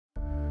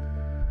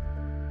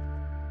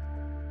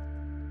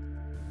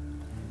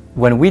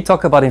When we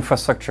talk about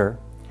infrastructure,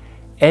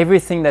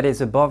 everything that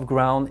is above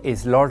ground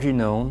is largely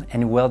known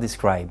and well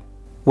described.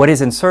 What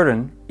is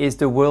uncertain is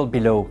the world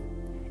below.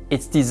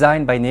 It's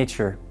designed by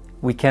nature.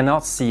 We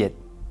cannot see it.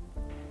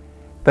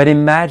 But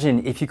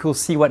imagine if you could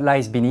see what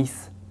lies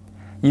beneath.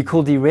 You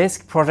could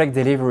de-risk project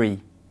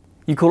delivery.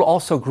 You could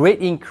also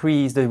greatly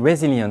increase the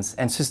resilience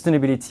and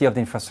sustainability of the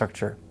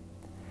infrastructure.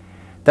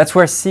 That's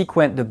where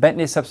Seequent, the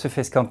Bentley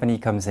Subsurface company,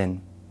 comes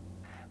in.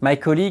 My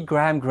colleague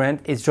Graham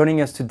Grant is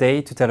joining us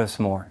today to tell us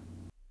more.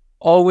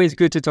 Always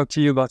good to talk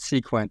to you about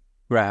Seequent,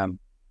 Graham.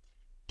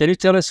 Can you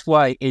tell us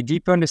why a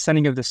deeper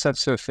understanding of the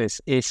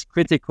subsurface is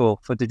critical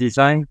for the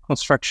design,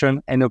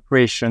 construction, and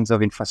operations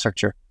of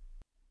infrastructure?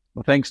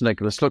 Well, thanks,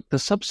 Nicholas. Look, the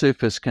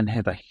subsurface can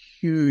have a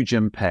huge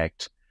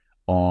impact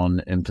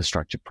on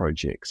infrastructure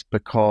projects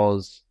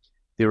because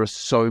there are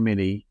so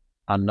many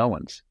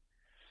unknowns.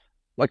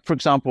 Like, for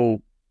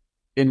example,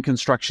 in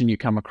construction, you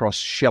come across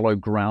shallow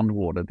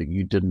groundwater that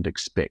you didn't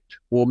expect.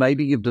 Or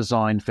maybe you've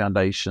designed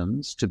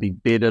foundations to be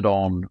bedded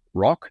on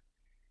rock.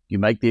 You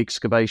make the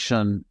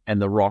excavation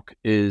and the rock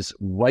is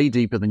way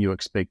deeper than you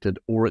expected,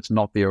 or it's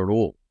not there at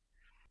all.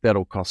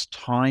 That'll cost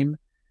time,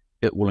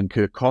 it will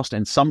incur cost,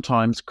 and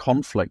sometimes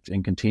conflict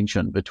and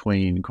contention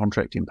between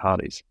contracting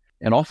parties.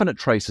 And often it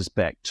traces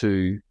back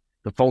to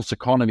the false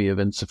economy of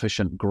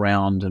insufficient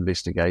ground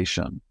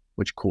investigation,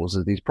 which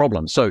causes these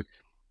problems. So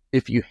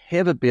if you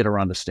have a better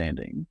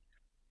understanding,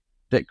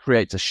 that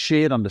creates a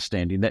shared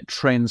understanding that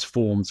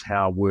transforms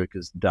how work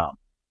is done.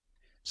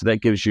 So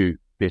that gives you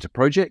better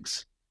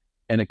projects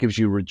and it gives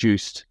you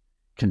reduced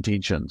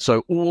contention.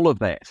 So all of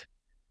that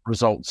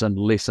results in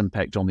less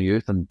impact on the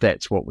earth, and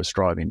that's what we're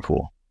striving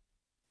for.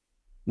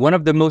 One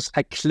of the most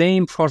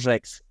acclaimed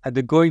projects at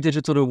the Going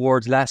Digital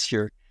Awards last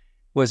year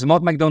was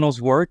Mount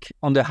Macdonald's work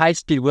on the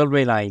high-speed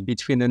railway line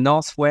between the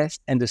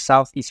northwest and the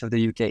southeast of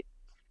the UK.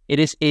 It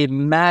is a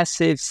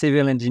massive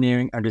civil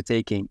engineering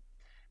undertaking.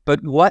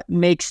 But what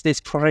makes this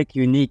project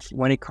unique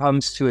when it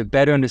comes to a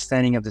better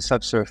understanding of the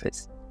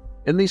subsurface?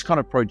 In these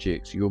kind of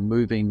projects, you're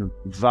moving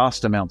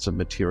vast amounts of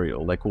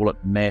material. They call it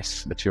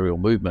mass material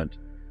movement.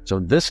 So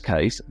in this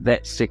case,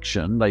 that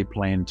section, they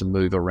plan to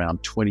move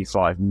around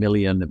 25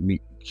 million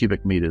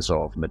cubic meters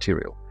of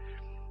material.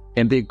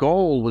 And their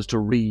goal was to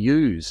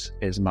reuse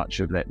as much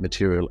of that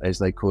material as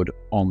they could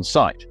on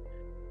site.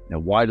 Now,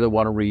 why do they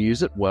want to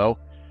reuse it? Well,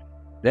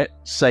 that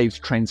saves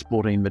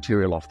transporting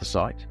material off the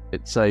site.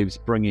 It saves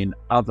bringing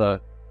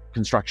other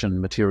construction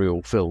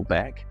material fill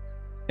back,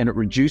 and it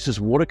reduces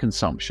water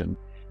consumption.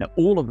 Now,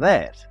 all of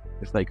that,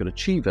 if they could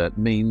achieve it,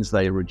 means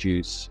they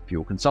reduce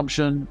fuel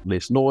consumption,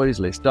 less noise,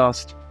 less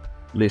dust,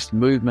 less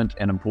movement,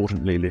 and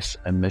importantly, less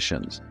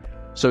emissions.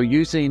 So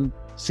using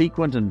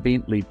Seequent and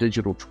Bentley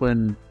digital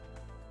twin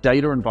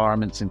data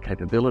environments and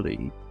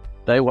capability,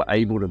 they were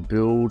able to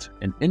build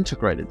an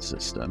integrated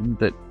system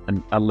that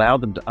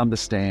allowed them to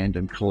understand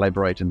and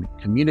collaborate and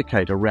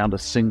communicate around a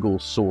single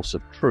source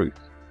of truth,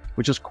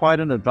 which is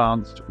quite an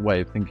advanced way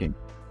of thinking.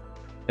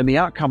 And the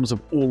outcomes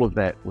of all of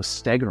that were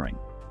staggering.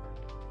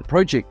 The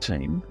project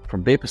team,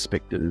 from their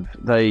perspective,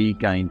 they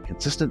gained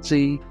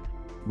consistency,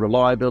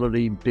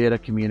 reliability, better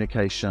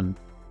communication.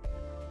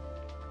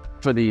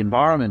 For the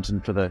environment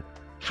and for the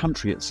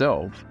country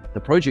itself, the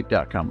project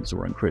outcomes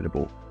were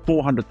incredible.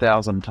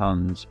 400,000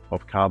 tons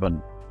of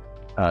carbon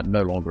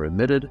no longer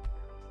emitted.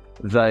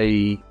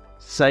 They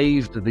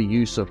saved the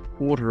use of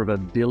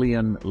 250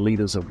 million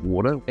litres of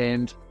water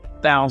and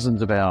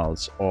thousands of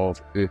hours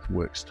of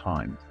earthworks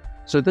time.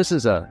 So this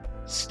is a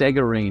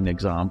staggering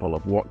example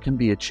of what can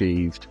be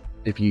achieved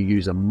if you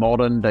use a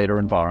modern data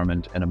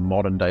environment and a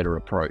modern data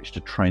approach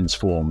to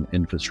transform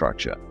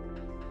infrastructure.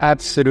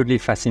 Absolutely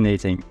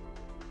fascinating.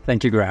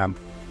 Thank you, Graham.